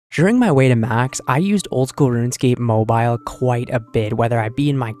During my way to max, I used old school RuneScape mobile quite a bit, whether I be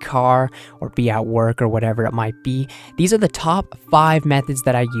in my car or be at work or whatever it might be. These are the top 5 methods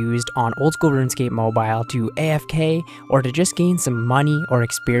that I used on old school RuneScape mobile to AFK or to just gain some money or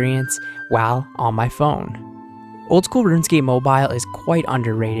experience while on my phone. Old school RuneScape mobile is quite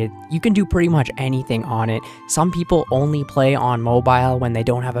underrated. You can do pretty much anything on it. Some people only play on mobile when they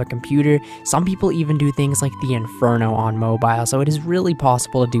don't have a computer. Some people even do things like the Inferno on mobile, so it is really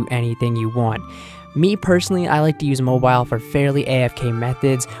possible to do anything you want. Me personally, I like to use mobile for fairly AFK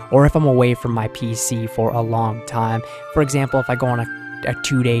methods, or if I'm away from my PC for a long time. For example, if I go on a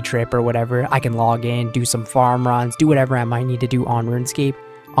 2-day trip or whatever, I can log in, do some farm runs, do whatever I might need to do on RuneScape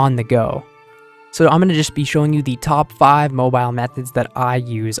on the go. So I'm going to just be showing you the top 5 mobile methods that I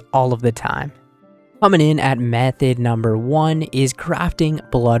use all of the time. Coming in at method number 1 is crafting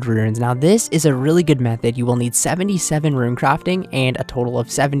blood runes. Now this is a really good method. You will need 77 rune crafting and a total of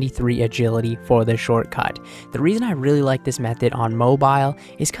 73 agility for the shortcut. The reason I really like this method on mobile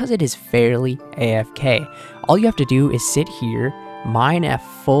is because it is fairly AFK. All you have to do is sit here, mine a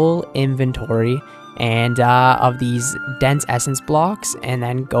full inventory and of these dense essence blocks, and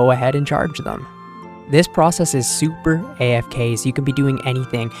then go ahead and charge them. This process is super AFK, so you can be doing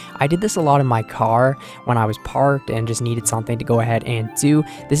anything. I did this a lot in my car when I was parked and just needed something to go ahead and do.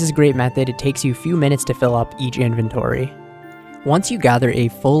 This is a great method. It takes you a few minutes to fill up each inventory. Once you gather a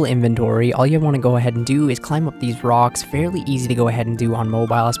full inventory, all you want to go ahead and do is climb up these rocks. Fairly easy to go ahead and do on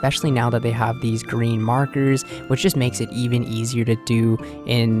mobile, especially now that they have these green markers, which just makes it even easier to do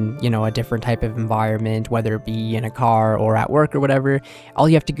in, a different type of environment, whether it be in a car or at work or whatever. All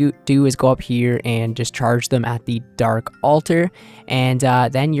you have to do is go up here and just charge them at the dark altar, and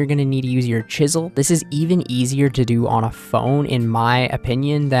then you're going to need to use your chisel. This is even easier to do on a phone, in my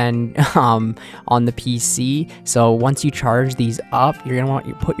opinion, than on the PC. So once you charge these up, you're going to want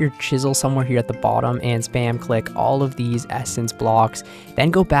to put your chisel somewhere here at the bottom and spam click all of these essence blocks.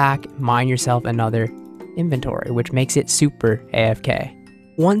 Then go back, mine yourself another inventory, which makes it super AFK.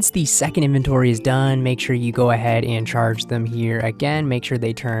 Once the second inventory is done, make sure you go ahead and charge them here again. Make sure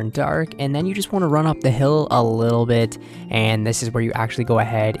they turn dark, and then you just want to run up the hill a little bit, and this is where you actually go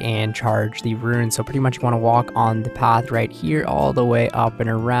ahead and charge the runes. So pretty much you want to walk on the path right here all the way up and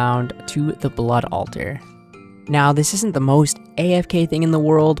around to the blood altar. Now, this isn't the most AFK thing in the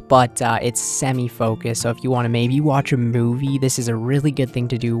world, but it's semi-focused, so if you want to maybe watch a movie, this is a really good thing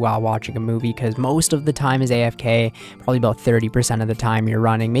to do while watching a movie, because most of the time is AFK, probably about 30% of the time you're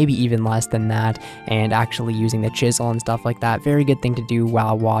running, maybe even less than that, and actually using the chisel and stuff like that. Very good thing to do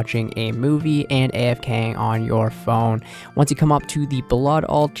while watching a movie and AFKing on your phone. Once you come up to the blood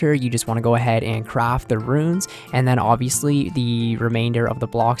altar, you just want to go ahead and craft the runes, and then obviously the remainder of the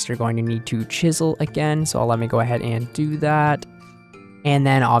blocks you're going to need to chisel again, so let me go ahead and do that. And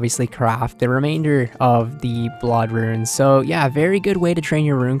then obviously craft the remainder of the blood runes. So yeah, very good way to train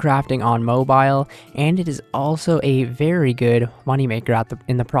your rune crafting on mobile, and it is also a very good moneymaker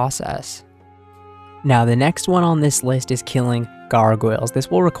in the process. Now the next one on this list is killing gargoyles. This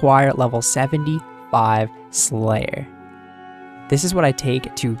will require level 75 Slayer. This is what I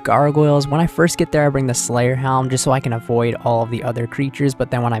take to gargoyles. When I first get there, I bring the Slayer Helm just so I can avoid all of the other creatures, but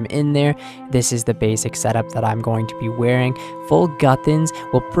then when I'm in there, this is the basic setup that I'm going to be wearing. Full Guthans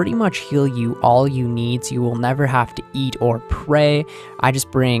will pretty much heal you all you need, so you will never have to eat or pray. I just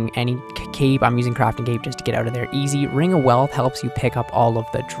bring any cape. I'm using crafting cape just to get out of there easy. Ring of Wealth helps you pick up all of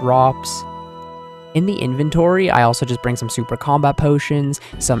the drops. In the inventory, I also just bring some super combat potions,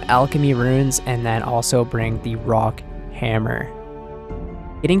 some alchemy runes, and then also bring the rock hammer.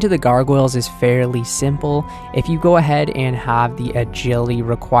 Getting to the gargoyles is fairly simple. If you go ahead and have the agility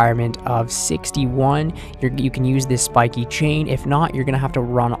requirement of 61, you can use this spiky chain. If not, you're going to have to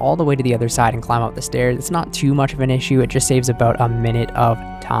run all the way to the other side and climb up the stairs. It's not too much of an issue. It just saves about a minute of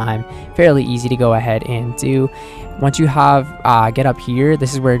time. Fairly easy to go ahead and do. Once you have get up here,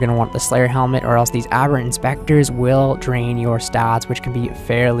 this is where you're going to want the Slayer helmet, or else these aberrant inspectors will drain your stats, which can be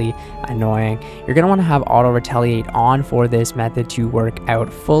fairly annoying. You're going to want to have auto retaliate on for this method to work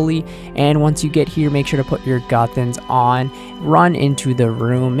out fully. And once you get here, make sure to put your Guthans on, run into the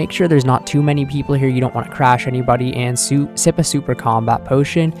room, make sure there's not too many people here, you don't want to crash anybody, and sip a super combat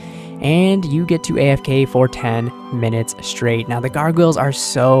potion, and you get to AFK for 10 minutes straight. Now the gargoyles are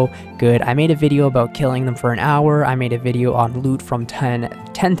so good. I made a video about killing them for an hour. I made a video on loot from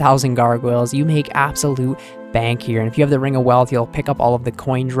 10,000 gargoyles. You make absolute bank here, and if you have the Ring of Wealth, you'll pick up all of the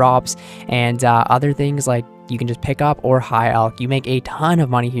coin drops and other things like you can just pick up, or high elk. You make a ton of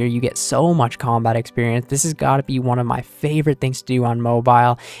money here. You get so much combat experience. This has got to be one of my favorite things to do on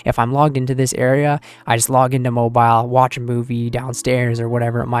mobile. If I'm logged into this area, I just log into mobile, watch a movie downstairs or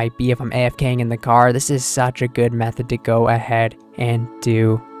whatever it might be. If I'm AFKing in the car, this is such a good method to go ahead and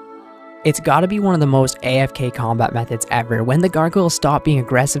do. It's got to be one of the most AFK combat methods ever. When the gargoyles stop being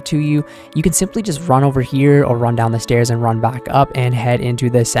aggressive to you, you can simply just run over here or run down the stairs and run back up and head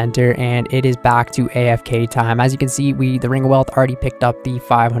into the center, and it is back to AFK time. As you can see, the Ring of Wealth already picked up the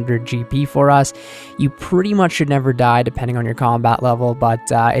 500 GP for us. You pretty much should never die depending on your combat level, but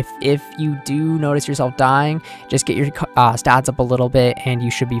if you do notice yourself dying, just get your stats up a little bit and you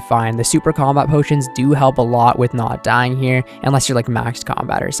should be fine. The super combat potions do help a lot with not dying here, unless you're like maxed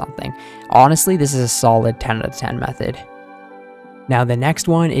combat or something. Honestly, this is a solid 10 out of 10 method. Now the next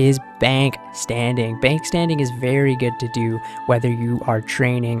one is bank standing. Bank standing is very good to do whether you are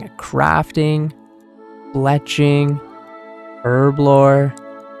training crafting, fletching, herb lore,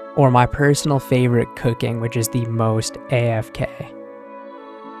 or my personal favorite, cooking, which is the most AFK.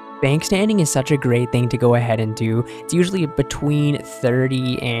 Bank standing is such a great thing to go ahead and do. It's usually between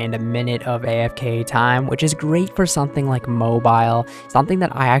 30 and a minute of AFK time, which is great for something like mobile, something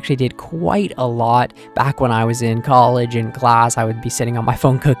that I actually did quite a lot back when I was in college. In class, I would be sitting on my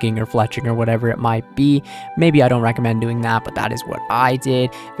phone cooking or fletching or whatever it might be. Maybe I don't recommend doing that, but that is what I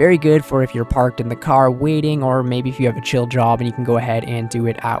did. Very good for if you're parked in the car waiting, or maybe if you have a chill job and you can go ahead and do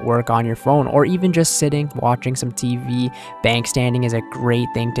it at work on your phone, or even just sitting watching some TV. Bank standing is a great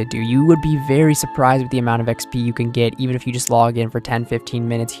thing to do. You would be very surprised with the amount of XP you can get even if you just log in for 10-15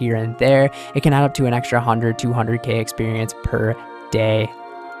 minutes here and there. It can add up to an extra 100-200k experience per day.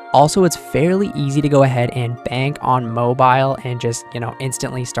 Also, it's fairly easy to go ahead and bank on mobile and just,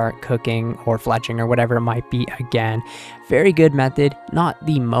 instantly start cooking or fletching or whatever it might be again. Very good method, not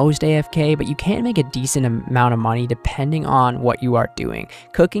the most AFK, but you can make a decent amount of money depending on what you are doing.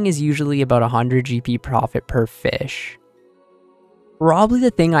 Cooking is usually about 100 GP profit per fish. Probably the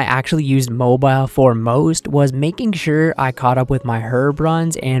thing I actually used mobile for most was making sure I caught up with my herb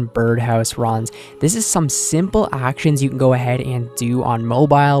runs and birdhouse runs. This is some simple actions you can go ahead and do on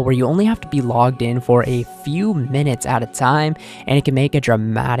mobile where you only have to be logged in for a few minutes at a time, and it can make a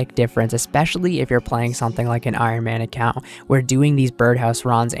dramatic difference, especially if you're playing something like an Ironman account where doing these birdhouse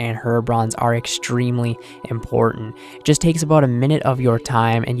runs and herb runs are extremely important. It just takes about a minute of your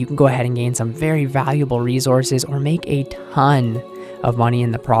time and you can go ahead and gain some very valuable resources or make a ton of money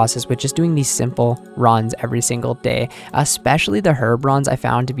in the process with just doing these simple runs every single day. Especially the herb runs I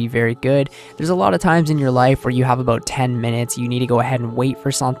found to be very good. There's a lot of times in your life where you have about 10 minutes, you need to go ahead and wait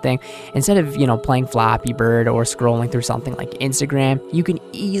for something. Instead of, playing Flappy Bird or scrolling through something like Instagram, you can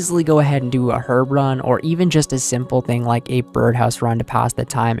easily go ahead and do a herb run, or even just a simple thing like a birdhouse run to pass the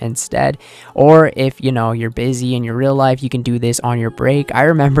time instead. Or if, you're busy in your real life, you can do this on your break. I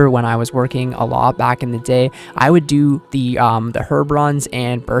remember when I was working a lot back in the day, I would do the herb runs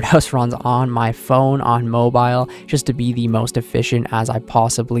and birdhouse runs on my phone on mobile just to be the most efficient as I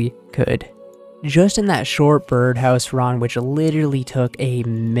possibly could. Just in that short birdhouse run, which literally took a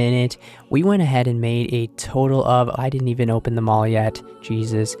minute, we went ahead and made a total of, I didn't even open them all yet,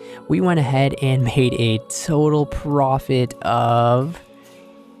 Jesus. We went ahead and made a total profit of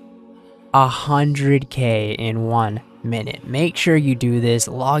 100k in 1 minute. Make sure you do this,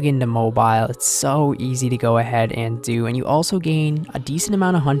 log into mobile. It's so easy to go ahead and do, and you also gain a decent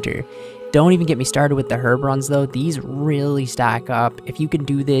amount of hunter. Don't even get me started with the herb runs though. These really stack up. If you can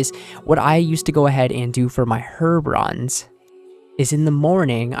do this, what I used to go ahead and do for my herb runs is in the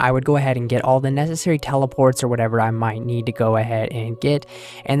morning, I would go ahead and get all the necessary teleports or whatever I might need to go ahead and get,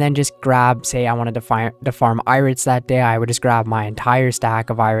 and then just grab, say I wanted to farm irids that day, I would just grab my entire stack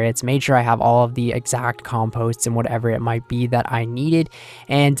of irids, made sure I have all of the exact composts and whatever it might be that I needed,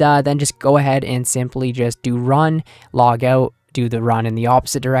 and then just go ahead and simply just do run, log out, do the run in the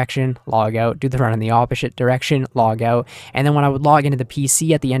opposite direction, log out, do the run in the opposite direction, log out. And then when I would log into the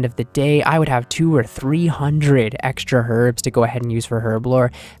PC at the end of the day, I would have 200 or 300 extra herbs to go ahead and use for herb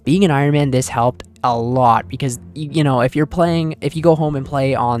lore. Being an Ironman, this helped a lot because, if you go home and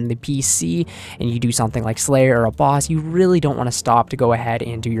play on the PC and you do something like Slayer or a boss, you really don't want to stop to go ahead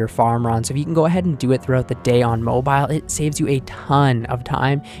and do your farm run. So if you can go ahead and do it throughout the day on mobile, it saves you a ton of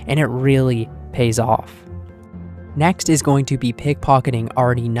time and it really pays off. Next is going to be pickpocketing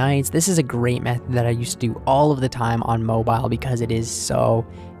RD nights. This is a great method that I used to do all of the time on mobile because it is so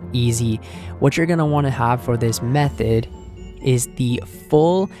easy. What you're going to want to have for this method is the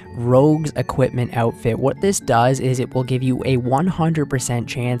full Rogue's Equipment outfit. What this does is it will give you a 100%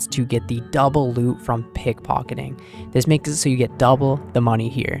 chance to get the double loot from pickpocketing. This makes it so you get double the money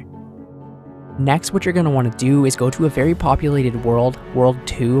here. Next, what you're going to want to do is go to a very populated world, World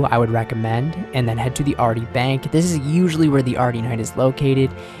 2 I would recommend, and then head to the Arty Bank. This is usually where the Arty Knight is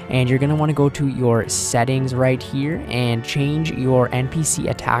located, and you're going to want to go to your settings right here and change your NPC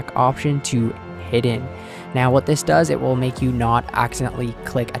attack option to hidden. Now what this does, it will make you not accidentally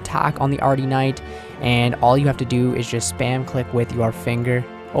click attack on the Arty Knight, and all you have to do is just spam click with your finger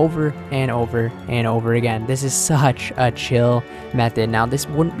over and over and over again. This is such a chill method. Now this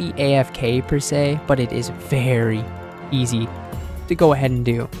wouldn't be AFK per se, but it is very easy to go ahead and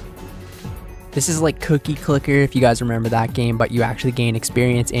do. This is like Cookie Clicker, if you guys remember that game, but you actually gain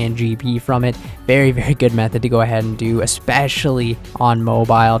experience and GP from it. Very, very good method to go ahead and do, especially on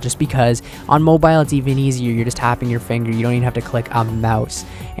mobile, just because on mobile it's even easier. You're just tapping your finger. You don't even have to click a mouse.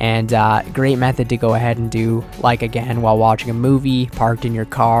 And great method to go ahead and do, like again, while watching a movie, parked in your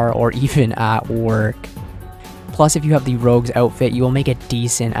car, or even at work. Plus, if you have the Rogue's outfit, you will make a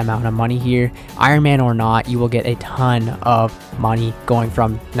decent amount of money here. Ironman or not, you will get a ton of money going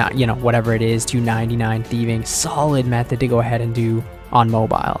from, whatever it is, to 99 thieving. Solid method to go ahead and do on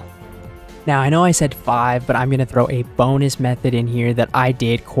mobile. Now, I know I said 5, but I'm going to throw a bonus method in here that I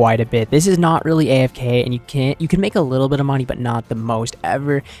did quite a bit. This is not really AFK, and you can make a little bit of money, but not the most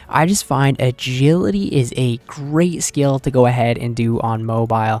ever. I just find agility is a great skill to go ahead and do on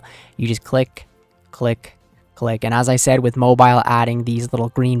mobile. You just click, click, click, and as I said, with mobile adding these little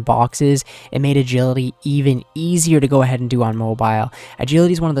green boxes, it made agility even easier to go ahead and do on mobile.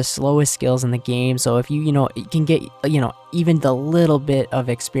 Agility is one of the slowest skills in the game, so if you can get even the little bit of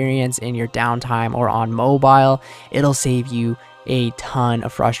experience in your downtime or on mobile, it'll save you a ton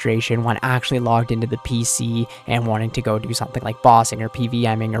of frustration when actually logged into the PC and wanting to go do something like bossing or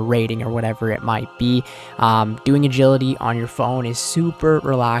PVMing or raiding or whatever it might be. Doing agility on your phone is super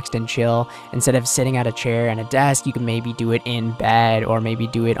relaxed and chill. Instead of sitting at a chair and a desk, you can maybe do it in bed, or maybe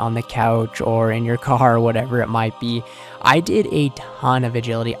do it on the couch or in your car or whatever it might be. I did a ton of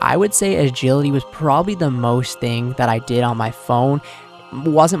agility. I would say agility was probably the most thing that I did on my phone.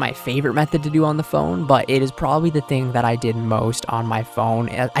 Wasn't my favorite method to do on the phone, but it is probably the thing that I did most on my phone.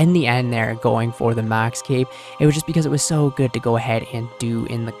 In the end there, going for the max cape, it was just because it was so good to go ahead and do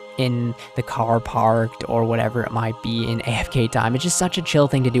in the car parked or whatever it might be in AFK time. It's just such a chill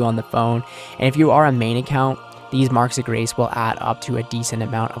thing to do on the phone. And if you are a main account, these marks of grace will add up to a decent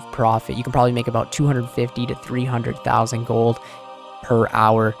amount of profit. You can probably make about 250 to 300,000 gold per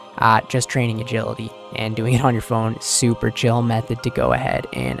hour at just training agility, and doing it on your phone. Super chill method to go ahead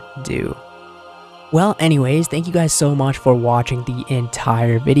and do. Well, anyways, thank you guys so much for watching the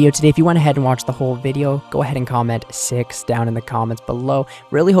entire video today. If you went ahead and watched the whole video, go ahead and comment 6 down in the comments below.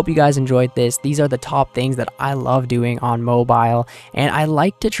 Really hope you guys enjoyed this. These are the top things that I love doing on mobile, and I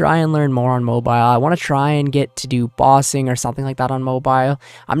like to try and learn more on mobile. I want to try and get to do bossing or something like that on mobile.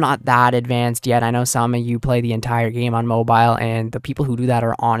 I'm not that advanced yet. I know some of you play the entire game on mobile, and the people who do that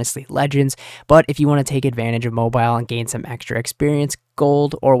are honestly legends. But if you want to take advantage of mobile and gain some extra experience,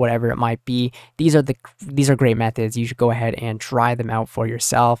 gold, or whatever it might be, these are great methods. You should go ahead and try them out for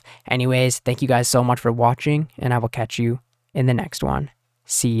yourself. Anyways, thank you guys so much for watching, and I will catch you in the next one.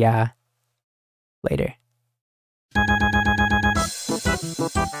 See ya later.